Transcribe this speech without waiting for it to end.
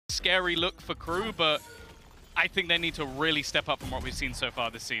Scary look for Crew, but I think they need to really step up from what we've seen so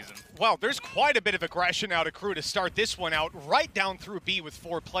far this season. Well, there's quite a bit of aggression out of Crew to start this one out, right down through B with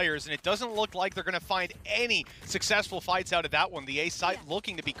 4 players, and it doesn't look like they're going to find any successful fights out of that one. The A side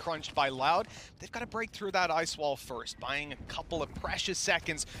looking to be crunched by Loud. They've got to break through that ice wall first, buying a couple of precious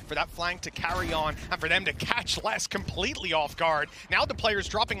seconds for that flank to carry on and for them to catch Les completely off guard. Now the players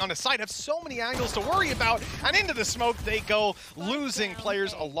dropping on the side have so many angles to worry about, and into the smoke they go, losing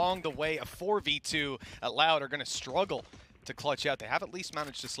players along the way. A 4v2 at Loud are going to struggle to clutch out. They have at least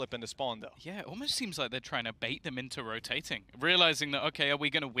managed to slip into spawn, though. Yeah, it almost seems like they're trying to bait them into rotating, realizing that, okay, are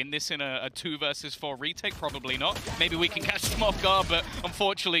we going to win this in a 2 versus 4 retake? Probably not. Maybe we can catch them off guard, but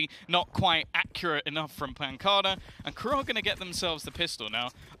unfortunately not quite accurate enough from Pancada, and Crew are going to get themselves the pistol. Now,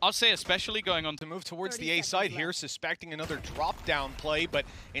 I'll say especially going on to move towards the A side here, suspecting another drop-down play, but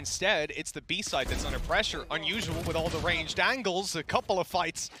instead it's the B side that's under pressure. Unusual with all the ranged angles, a couple of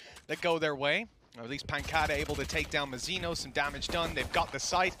fights that go their way. Or at least Pancada able to take down Mazzino, some damage done. They've got the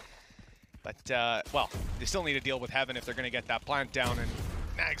site. But, well, they still need to deal with Heaven if they're going to get that plant down. And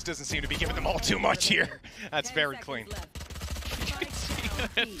Nags doesn't seem to be giving them all too much here. That's very clean. You can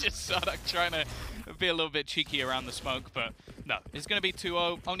see just Sadak trying to be a little bit cheeky around the smoke, but no. It's going to be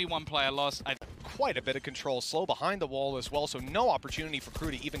 2-0. Only 1 player lost. Quite a bit of control. Slow behind the wall as well, so no opportunity for Crew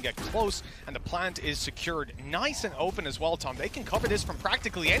to even get close, and the plant is secured nice and open as well, Tom. They can cover this from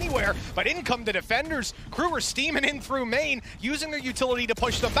practically anywhere, but in come the defenders. Crew are steaming in through main, using their utility to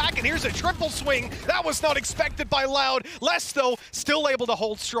push them back, and here's a triple swing. That was not expected by Loud. Les, though, still able to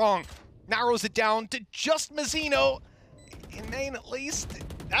hold strong. Narrows it down to just Mazzino. In main, at least.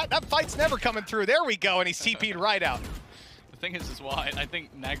 That fight's never coming through. There we go, and he's TP'd right out. The thing is well, I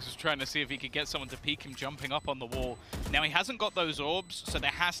think Nags was trying to see if he could get someone to peek him jumping up on the wall. Now, he hasn't got those orbs, so there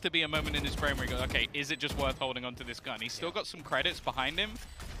has to be a moment in his brain where he goes, okay, is it just worth holding onto this gun? He's still got some credits behind him,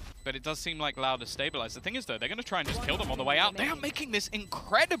 but it does seem like Loud is stabilized. The thing is, though, they're going to try and just kill them on the way out. They are making this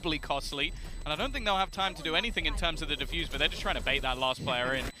incredibly costly, and I don't think they'll have time to do anything in terms of the defuse, but they're just trying to bait that last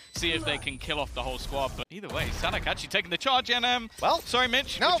player in, see if they can kill off the whole squad. But either way, Sadak actually taking the charge, and well, sorry,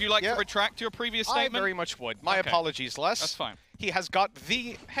 Mitch, would you like to retract your previous statement? I very much would. My apologies, Les. That's fine. He has got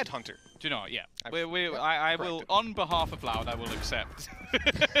the headhunter. Do you know what? Yeah. I will, on behalf of Loud, I will accept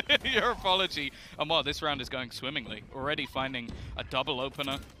your apology. And well, this round is going swimmingly. Already finding a double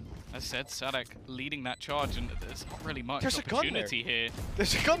opener. As said, Sadak leading that charge, and there's not really much opportunity here.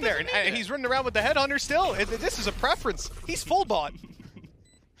 There's a gun there, and he's running around with the headhunter still. This is a preference. He's full bot.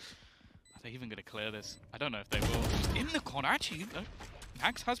 Are they even going to clear this? I don't know if they will. Just in the corner, actually.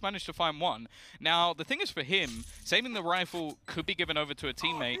 Nags has managed to find one. Now, the thing is for him, saving the rifle could be given over to a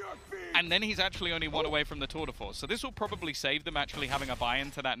teammate, and then he's actually only 1 away from the tour de force. So this will probably save them actually having a buy-in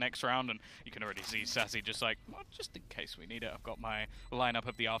to that next round, and you can already see Sassy just like, well, just in case we need it, I've got my lineup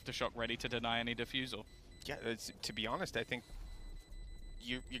of the Aftershock ready to deny any defusal. Yeah, to be honest, I think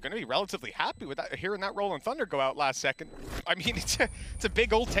you're going to be relatively happy with that, hearing that Rolling Thunder go out last second. I mean, it's a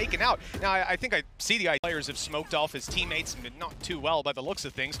big old taken out. Now, I think I see the players have smoked off his teammates, and not too well by the looks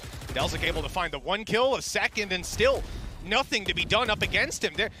of things. Delzik able to find the 1 kill, a second, and still nothing to be done up against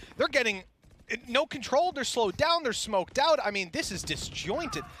him. They're getting no control. They're slowed down. They're smoked out. I mean, this is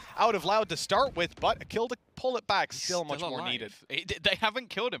disjointed out of Loud to start with, but a kill to pull it back, still much more needed. They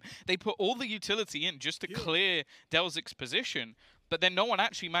haven't killed him. They put all the utility in just to clear Delzik's position, but then no one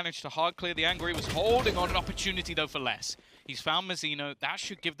actually managed to hard clear the angle. He was holding on an opportunity, though, for Les. He's found Mazzino. That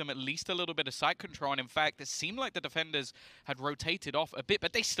should give them at least a little bit of sight control. And in fact, it seemed like the defenders had rotated off a bit,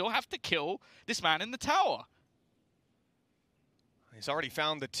 but they still have to kill this man in the tower. He's already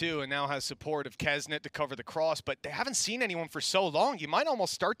found the 2 and now has support of Kesnet to cover the cross, but they haven't seen anyone for so long. You might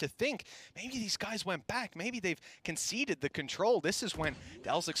almost start to think maybe these guys went back. Maybe they've conceded the control. This is when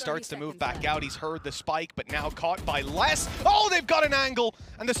Delzik starts to move back out. He's heard the spike, but now caught by Les. Oh, they've got an angle,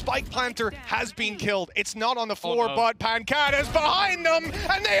 and the spike planter has been killed. It's not on the floor, but Pancada's behind them,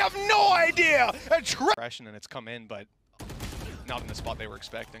 and they have no idea. And it's come in, but not in the spot they were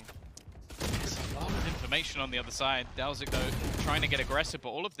expecting. A lot of information on the other side. Delzik, though, trying to get aggressive, but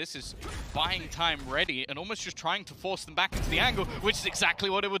all of this is buying time ready and almost just trying to force them back into the angle, which is exactly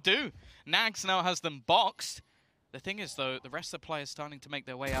what it would do. Nags now has them boxed. The thing is, though, the rest of the players starting to make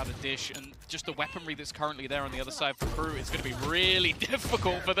their way out of dish, and just the weaponry that's currently there on the other side for Crew is going to be really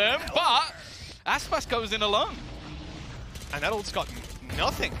difficult for them, but Aspas goes in alone. And that old's got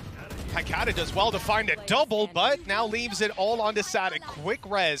nothing. Pancada does well to find a double, but now leaves it all onto Sadak. Quick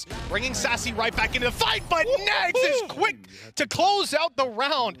res, bringing Sassy right back into the fight, but Nags is quick to close out the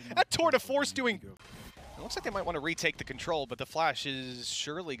round. That tour de force doing It looks like they might want to retake the control, but the flash is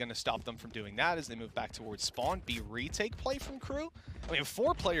surely going to stop them from doing that as they move back towards spawn. B retake play from Crew. I mean,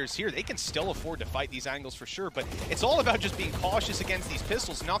 4 players here, they can still afford to fight these angles for sure, but it's all about just being cautious against these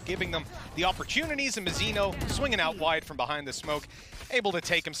pistols, not giving them the opportunities, and Mazzino swinging out wide from behind the smoke, able to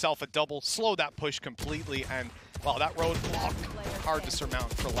take himself a double, slow that push completely, and, well, that roadblock, hard to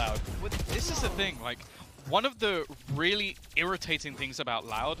surmount for Loud. This is the thing, like, one of the really irritating things about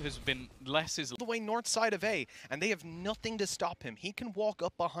Loud has been less is the way north side of A, and they have nothing to stop him. He can walk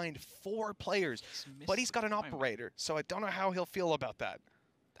up behind 4 players, but he's got an operator, so I don't know how he'll feel about that.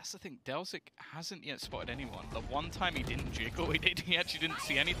 That's the thing, Delzik hasn't yet spotted anyone. The one time he didn't jiggle, he actually didn't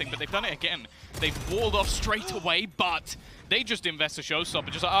see anything, but they've done it again. They've walled off straight away, but they just invest a showstopper.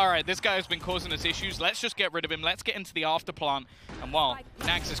 Just like, all right, this guy has been causing us issues. Let's just get rid of him. Let's get into the after plant. And while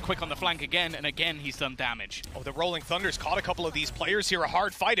Nags is quick on the flank again, and again, he's done damage. Oh, the Rolling Thunder's caught a couple of these players here. A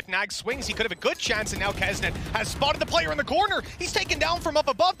hard fight. If Nags swings, he could have a good chance, and now Kesnet has spotted the player in the corner. He's taken down from up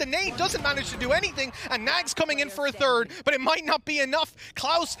above. The nade doesn't manage to do anything, and Nags coming in for a third, but it might not be enough.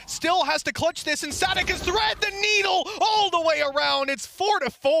 Klaus still has to clutch this, and Sadik has thread the needle all the way around. It's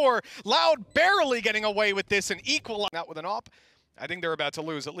 4-4. Loud barely getting away with this and equal out with an op. I think they're about to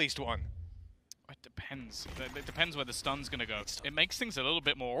lose at least one. It depends. It depends where the stun's going to go. It makes things a little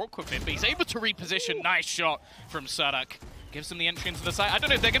bit more awkward, but he's able to reposition. Nice shot from Sadak. Gives him the entry into the site. I don't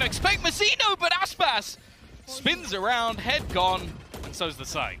know if they're going to expect Mazzino, but Aspas spins around, head gone, and so's the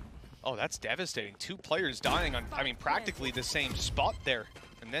site. Oh, that's devastating. 2 players dying on, I mean, practically the same spot there.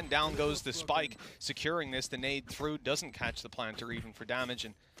 And then down goes the spike, securing this. The nade through doesn't catch the planter even for damage,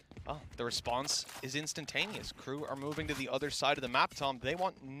 and the response is instantaneous. Crew are moving to the other side of the map, Tom. They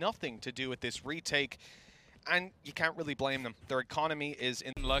want nothing to do with this retake, and you can't really blame them. Their economy is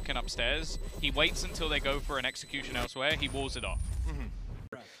in lurking upstairs. He waits until they go for an execution elsewhere. He walls it off.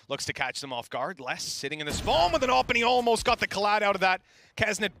 Looks to catch them off guard. Les sitting in the spawn with an op, and he almost got the collide out of that.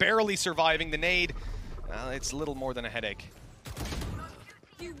 Kesnet barely surviving the nade. It's a little more than a headache.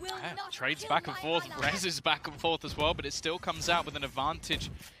 Trades back and forth, reses back and forth as well, but it still comes out with an advantage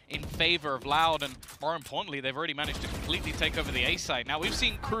in favor of Loud, and more importantly, they've already managed to completely take over the A site. Now, we've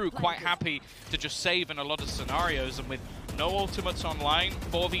seen Crew quite happy to just save in a lot of scenarios, and with no ultimates online,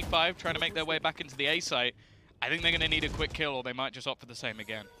 4v5 trying to make their way back into the A site, I think they're going to need a quick kill, or they might just opt for the same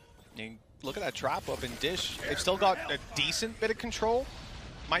again. And look at that trap up in Dish. They've still got a decent bit of control.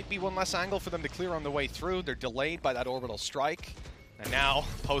 Might be one less angle for them to clear on the way through. They're delayed by that orbital strike. And now,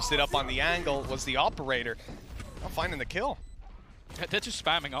 posted up on the angle was the operator. Not finding the kill. They're just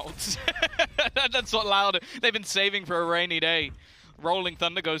spamming ults. That's what Loud. They've been saving for a rainy day. Rolling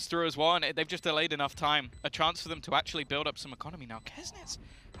Thunder goes through as well, and they've just delayed enough time. A chance for them to actually build up some economy. Now, Kesnet's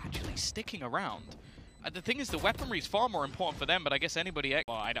actually sticking around. The thing is, the weaponry is far more important for them, but I guess anybody...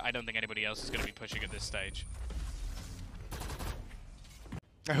 Well, I don't think anybody else is going to be pushing at this stage.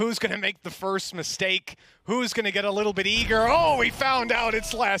 Who's going to make the first mistake? Who's going to get a little bit eager? Oh, we found out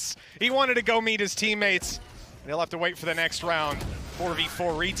it's Les. He wanted to go meet his teammates. They'll have to wait for the next round.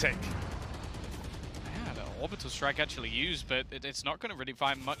 4v4 retake. Yeah, the orbital strike actually used, but it's not going to really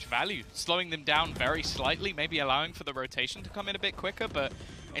find much value. Slowing them down very slightly, maybe allowing for the rotation to come in a bit quicker, but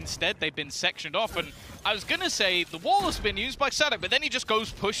instead they've been sectioned off. And I was going to say the wall has been used by Sadak, but then he just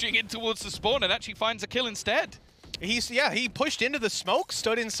goes pushing in towards the spawn and actually finds a kill instead. He pushed into the smoke,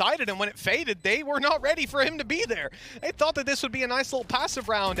 stood inside it, and when it faded, they were not ready for him to be there. They thought that this would be a nice little passive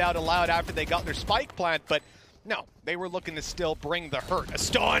round out of Loud after they got their spike plant, but no, they were looking to still bring the hurt. A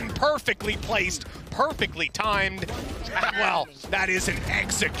stun, perfectly placed, perfectly timed. Well, that is an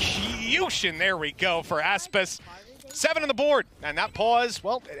execution. There we go for Aspas. 7 on the board, and that pause,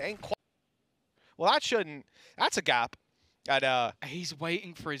 well, it ain't quite. Well, that's a gap. He's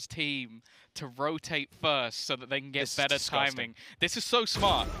waiting for his team to rotate first so that they can get better timing. This is so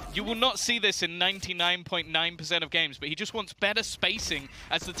smart. You will not see this in 99.9% of games, but he just wants better spacing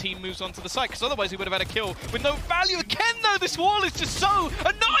as the team moves onto the site, because otherwise he would have had a kill with no value. Again, though, this wall is just so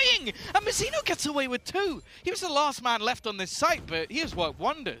annoying! And Mazzino gets away with 2. He was the last man left on this site, but he has worked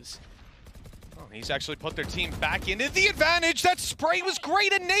wonders. Oh, he's actually put their team back into the advantage. That spray was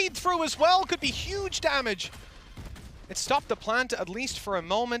great, and nade through as well. Could be huge damage. It stopped the plant at least for a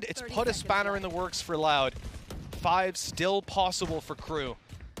moment. It's put a spanner in the works for Loud. 5 still possible for Crew.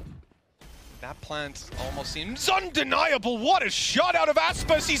 That plant almost seems undeniable. What a shot out of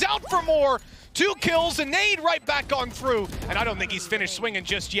Aspas. He's out for more. 2 kills, a nade right back on through. And I don't think he's finished swinging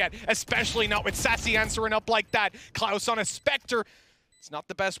just yet, especially not with Sassy answering up like that. Klaus on a Spectre. It's not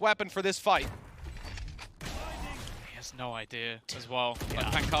the best weapon for this fight. He has no idea as well. Yeah.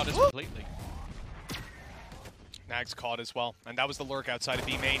 Pancard is completely. Nags caught as well, and that was the lurk outside of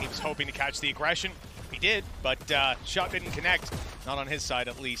B main. He was hoping to catch the aggression. He did, but shot didn't connect. Not on his side,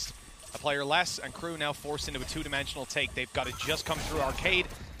 at least. A player less, and Crew now forced into a two-dimensional take. They've got to just come through Arcade.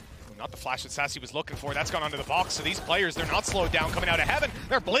 Not the flash that Sassy was looking for. That's gone onto the box. So these players, they're not slowed down coming out of heaven.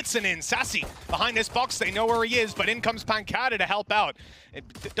 They're blitzing in. Sassy behind this box. They know where he is, but in comes Pancata to help out.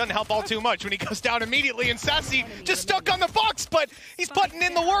 It doesn't help all too much when he goes down immediately, and Sassy just stuck on the box, but he's putting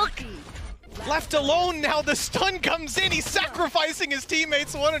in the work. Left alone now, the stun comes in. He's sacrificing his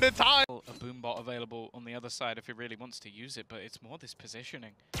teammates one at a time. A boom bot available on the other side if he really wants to use it, but it's more this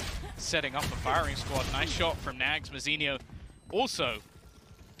positioning. Setting up a firing squad. Nice shot from Nags. Mazzino also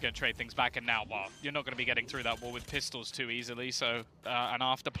going to trade things back, and now, well, you're not going to be getting through that wall with pistols too easily, so an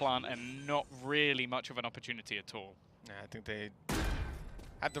afterplant and not really much of an opportunity at all. Yeah, I think they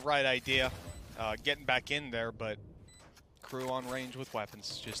had the right idea getting back in there, but Crew on range with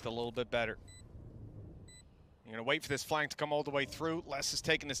weapons, just a little bit better. You're going to wait for this flank to come all the way through. Les is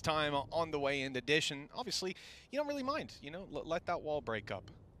taking his time on the way into dish, and obviously, you don't really mind, you know, let that wall break up.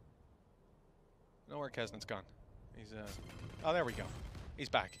 Know where Kesnet's gone. He's, oh, there we go. He's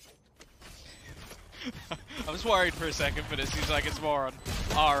back. I was worried for a second, but it seems like it's more on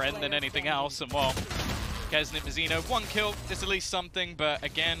our end than anything else. And well, Kesnet, Mazzino, 1 kill, there's at least something, but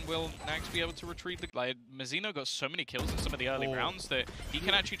again, will Nags be able to retrieve the... Like, Mazzino got so many kills in some of the early rounds that he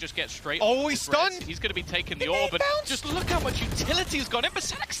can actually just get straight... Oh, he's stunned! He's going to be taking the orb, but just look how much utility has gone in.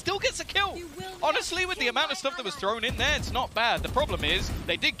 Basanek still gets a kill! Honestly, with the amount of stuff that was thrown in there, it's not bad. The problem is,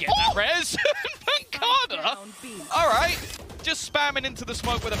 they did get that res. Pancada! Alright. Just spamming into the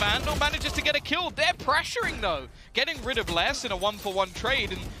smoke with a Vandal, manages to get a kill. They're pressuring, though. Getting rid of Les in a 1-for-1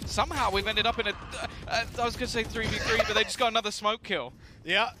 trade, and somehow we've ended up in a... I was going to say 3v3, but they just got another smoke kill.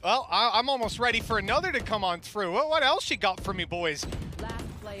 Yeah, well, I'm almost ready for another to come on through. What else you got for me, boys?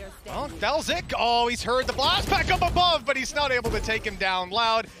 Oh, Delzik. Oh, he's heard the blast back up above, but he's not able to take him down.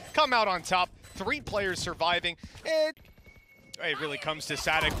 Loud, come out on top. 3 players surviving. It really comes to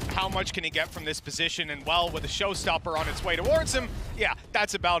Sadik. How much can he get from this position? And well, with a showstopper on its way towards him, yeah,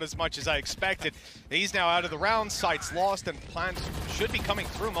 that's about as much as I expected. He's now out of the round, sights lost, and plans should be coming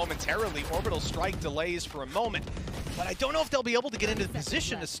through momentarily. Orbital strike delays for a moment, but I don't know if they'll be able to get into the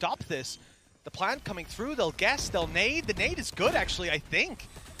position to stop this. The plant coming through, they'll guess, they'll nade. The nade is good, actually, I think.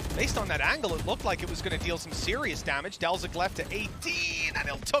 Based on that angle, it looked like it was going to deal some serious damage. Delzik left to 18, and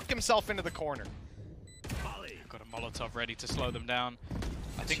he'll tuck himself into the corner. Got a Molotov ready to slow them down.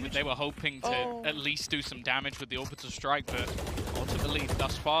 I think that they were hoping to at least do some damage with the orbital strike, but ultimately,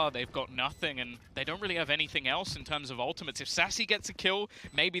 thus far, they've got nothing, and they don't really have anything else in terms of ultimates. If Sassy gets a kill,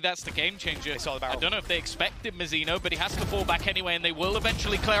 maybe that's the game changer. I don't know if they expected Mazzino, but he has to fall back anyway, and they will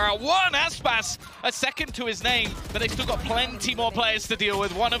eventually clear out one Aspas, a second to his name, but they've still got plenty more players to deal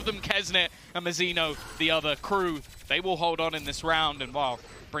with. One of them, Kesnet, and Mazzino, the other, Crew. They will hold on in this round, and well,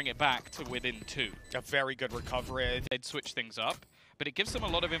 bring it back to within 2. A very good recovery. They'd switch things up, but it gives them a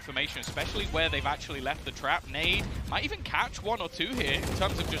lot of information, especially where they've actually left the trap. Nade might even catch 1 or 2 here in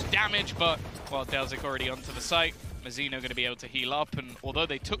terms of just damage, but, well, Delzik already onto the site. Mazzino going to be able to heal up, and although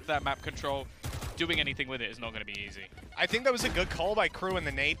they took that map control, doing anything with it is not going to be easy. I think that was a good call by Crew, and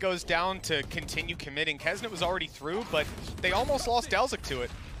the nade goes down to continue committing. Kesnet was already through, but they almost lost Delzik to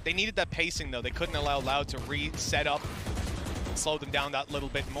it. They needed that pacing, though. They couldn't allow Loud to reset up, slow them down that little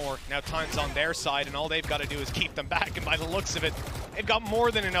bit more. Now time's on their side, and all they've got to do is keep them back, and by the looks of it, they've got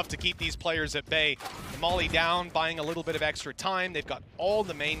more than enough to keep these players at bay. The Molly down, buying a little bit of extra time. They've got all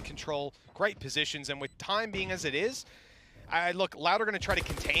the main control, great positions, and with time being as it is, look, Loud are going to try to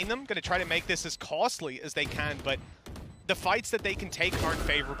contain them, going to try to make this as costly as they can, but the fights that they can take aren't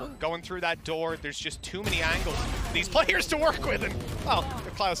favorable. Going through that door, there's just too many angles for these players to work with, and, well,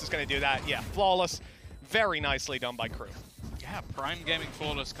 if Klaus is going to do that, yeah, flawless. Very nicely done by Crew. Yeah, Prime Gaming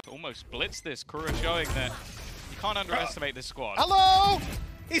Flawless almost blitzed this. Crew are showing that you can't underestimate this squad. Hello!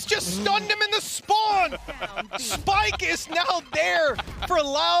 He's just stunned him in the spawn! Spike is now there for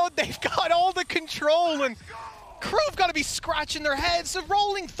Loud. They've got all the control, and Crew have got to be scratching their heads. The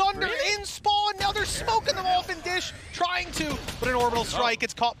Rolling Thunder in spawn. Now they're smoking them off in dish, trying to, but an orbital strike.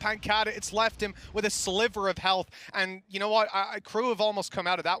 It's caught Pancata. It's left him with a sliver of health. And you know what? Crew have almost come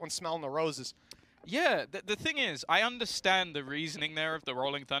out of that one smelling the roses. Yeah, the thing is, I understand the reasoning there of the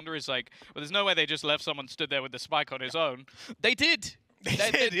Rolling Thunder is like, well, there's no way they just left someone stood there with the spike on his own. They did.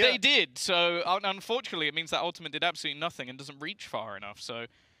 They did. So, unfortunately, it means that ultimate did absolutely nothing and doesn't reach far enough. So,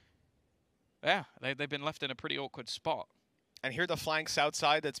 yeah, they've been left in a pretty awkward spot. And here the flanks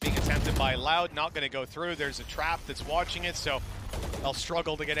outside that's being attempted by Loud, not going to go through. There's a trap that's watching it, so they'll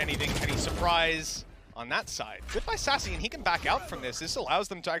struggle to get any surprise. on that side. Good by Sassy, and he can back out from this. This allows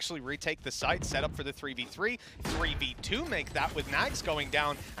them to actually retake the site, set up for the 3v3. 3v2 make that with Nags going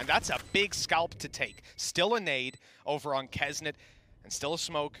down, and that's a big scalp to take. Still a nade over on Kesnet, and still a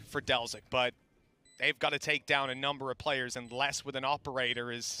smoke for Delzik, but they've got to take down a number of players, and less with an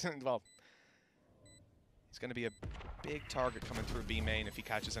operator is, well, he's going to be a big target coming through B main if he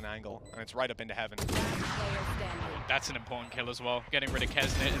catches an angle, and it's right up into heaven. That's an important kill as well. Getting rid of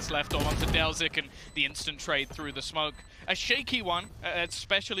Kesnet. It's left all onto Delzik and the instant trade through the smoke. A shaky one,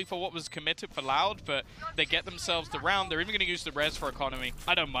 especially for what was committed for Loud, but they get themselves the round. They're even going to use the res for economy.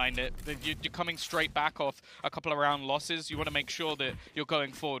 I don't mind it. You're coming straight back off a couple of round losses. You want to make sure that you're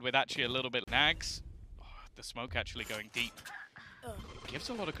going forward with actually a little bit Nags. Oh, the smoke actually going deep. Gives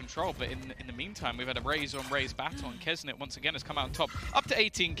a lot of control, but in the meantime, we've had a raise on raise battle, and Kesnet once again has come out on top. Up to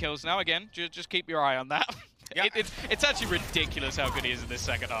 18 kills now. Again, just keep your eye on that. Yeah. It's actually ridiculous how good he is in this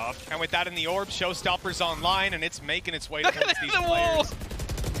second half. And with that in the orb, Showstopper's online, and it's making its way towards these players.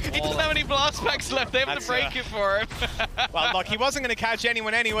 He doesn't have any blast packs left. They have to break it for him. Well, look, he wasn't going to catch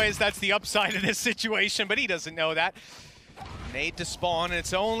anyone anyways. That's the upside of this situation, but he doesn't know that. Nade to spawn, and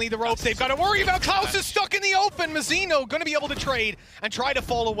it's only the ropes they've got to worry about. Klaus is stuck in the open. Mazzino going to be able to trade and try to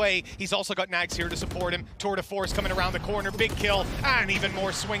fall away. He's also got Nags here to support him. Tour de Force coming around the corner. Big kill, and even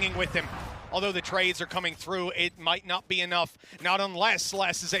more swinging with him. Although the trades are coming through, it might not be enough. Not unless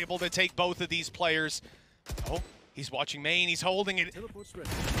Les is able to take both of these players. Oh, he's watching main. He's holding it.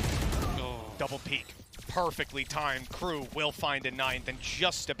 Oh, double peek. Perfectly timed. Crew will find a ninth and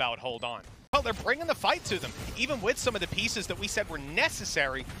just about hold on. Well, they're bringing the fight to them, even with some of the pieces that we said were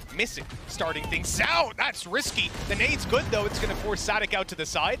necessary missing. Starting things out, that's risky. The nade's good, though. It's going to force Sadik out to the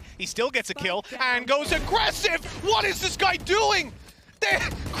side. He still gets a kill and goes aggressive. What is this guy doing?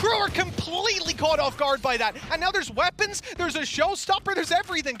 The Crew are completely caught off guard by that. And now there's weapons, there's a showstopper, there's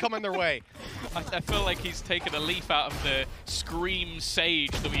everything coming their way. I feel like he's taken a leaf out of the Scream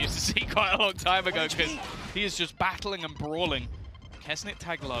Sage that we used to see quite a long time ago, because he is just battling and brawling. Kesnet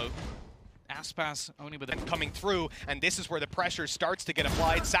tag low. Aspas only with it coming through, and this is where the pressure starts to get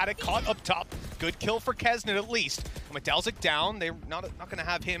applied. Sadik caught up top. Good kill for Kesnet at least. And with Delzik down, they're not going to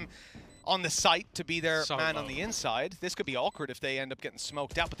have him on the site to be their man on the inside. This could be awkward if they end up getting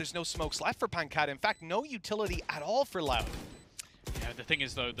smoked out, but there's no smokes left for Pancata. In fact, no utility at all for Loud. Yeah, the thing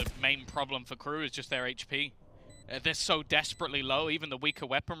is, though, the main problem for Crew is just their HP. They're so desperately low. Even the weaker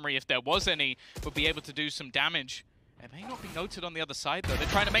weaponry, if there was any, would be able to do some damage. It may not be noted on the other side, though. They're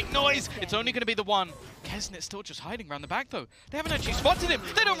trying to make noise. It's only going to be the one. Kesnet's still just hiding around the back, though. They haven't actually spotted him.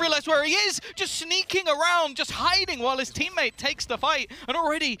 They don't realize where he is. Just sneaking around, just hiding while his teammate takes the fight and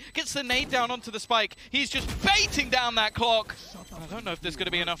already gets the nade down onto the spike. He's just baiting down that clock. I don't know if there's going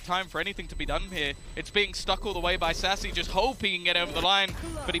to be enough time for anything to be done here. It's being stuck all the way by Sassy, just hoping he can get over the line,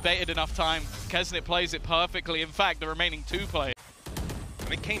 but he baited enough time. Kesnet plays it perfectly. In fact, the remaining two play.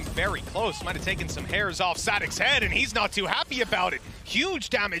 It came very close. Might have taken some hairs off Sadik's head, and he's not too happy about it. Huge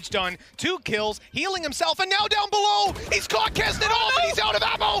damage done. 2 kills, healing himself, and now down below, he's caught Kesnet off, and he's out of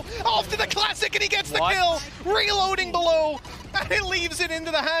ammo. Off to the classic, and he gets the kill. Reloading below, and it leaves it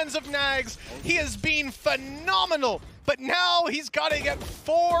into the hands of Nags. He has been phenomenal, but now he's got to get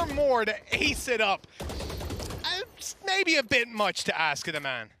 4 more to ace it up. It's maybe a bit much to ask of the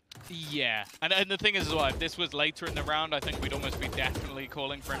man. Yeah, and the thing is as well, if this was later in the round, I think we'd almost be definitely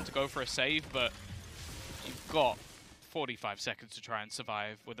calling for him to go for a save, but you've got 45 seconds to try and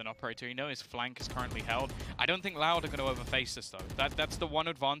survive with an operator. You know his flank is currently held. I don't think Loud are going to overface this, though. That's the one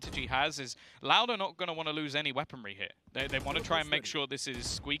advantage he has, is Loud are not going to want to lose any weaponry here. They want to try and make sure this is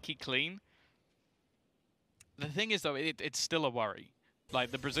squeaky clean. The thing is, though, it's still a worry.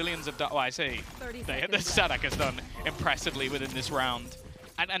 Like, the Brazilians have done, well, I say, the Sadak has done impressively within this round.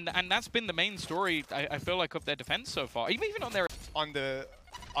 And that's been the main story, I feel like, of their defense so far. Even on their on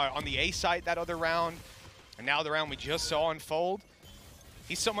the A side that other round, and now the round we just saw unfold.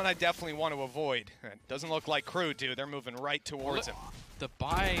 He's someone I definitely want to avoid. It doesn't look like Crew do. They're moving right towards him. The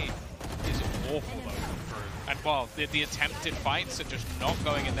buy is awful though for Crew. And well, the attempted fights are just not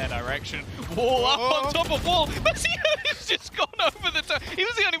going in their direction. Wall up on top of wall. He's just gone over the top. He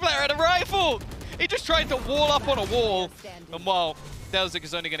was the only player who had a rifle. He just tried to wall up on a wall, and well, Delzik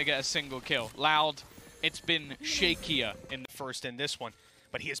is only going to get a single kill. Loud, it's been shakier in the first in this one,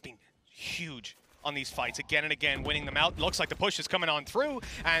 but he has been huge on these fights again and again, winning them out. Looks like the push is coming on through,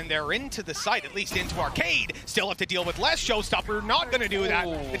 and they're into the site, at least into Arcade. Still have to deal with less. Showstopper not going to do that.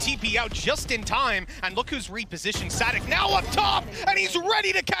 The TP out just in time, and look who's repositioned. Sadik now up top, and he's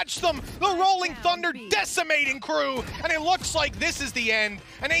ready to catch them. The Rolling Thunder decimating Crew, and it looks like this is the end.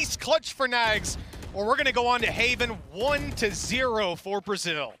 An ace clutch for Nags. Or we're going to go on to Haven 1-0 for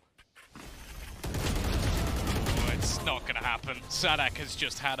Brazil. It's not going to happen. Sadak has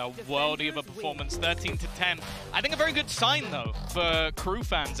just had a worldie of a performance, 13-10. I think a very good sign, though, for crew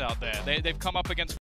fans out there. They've come up against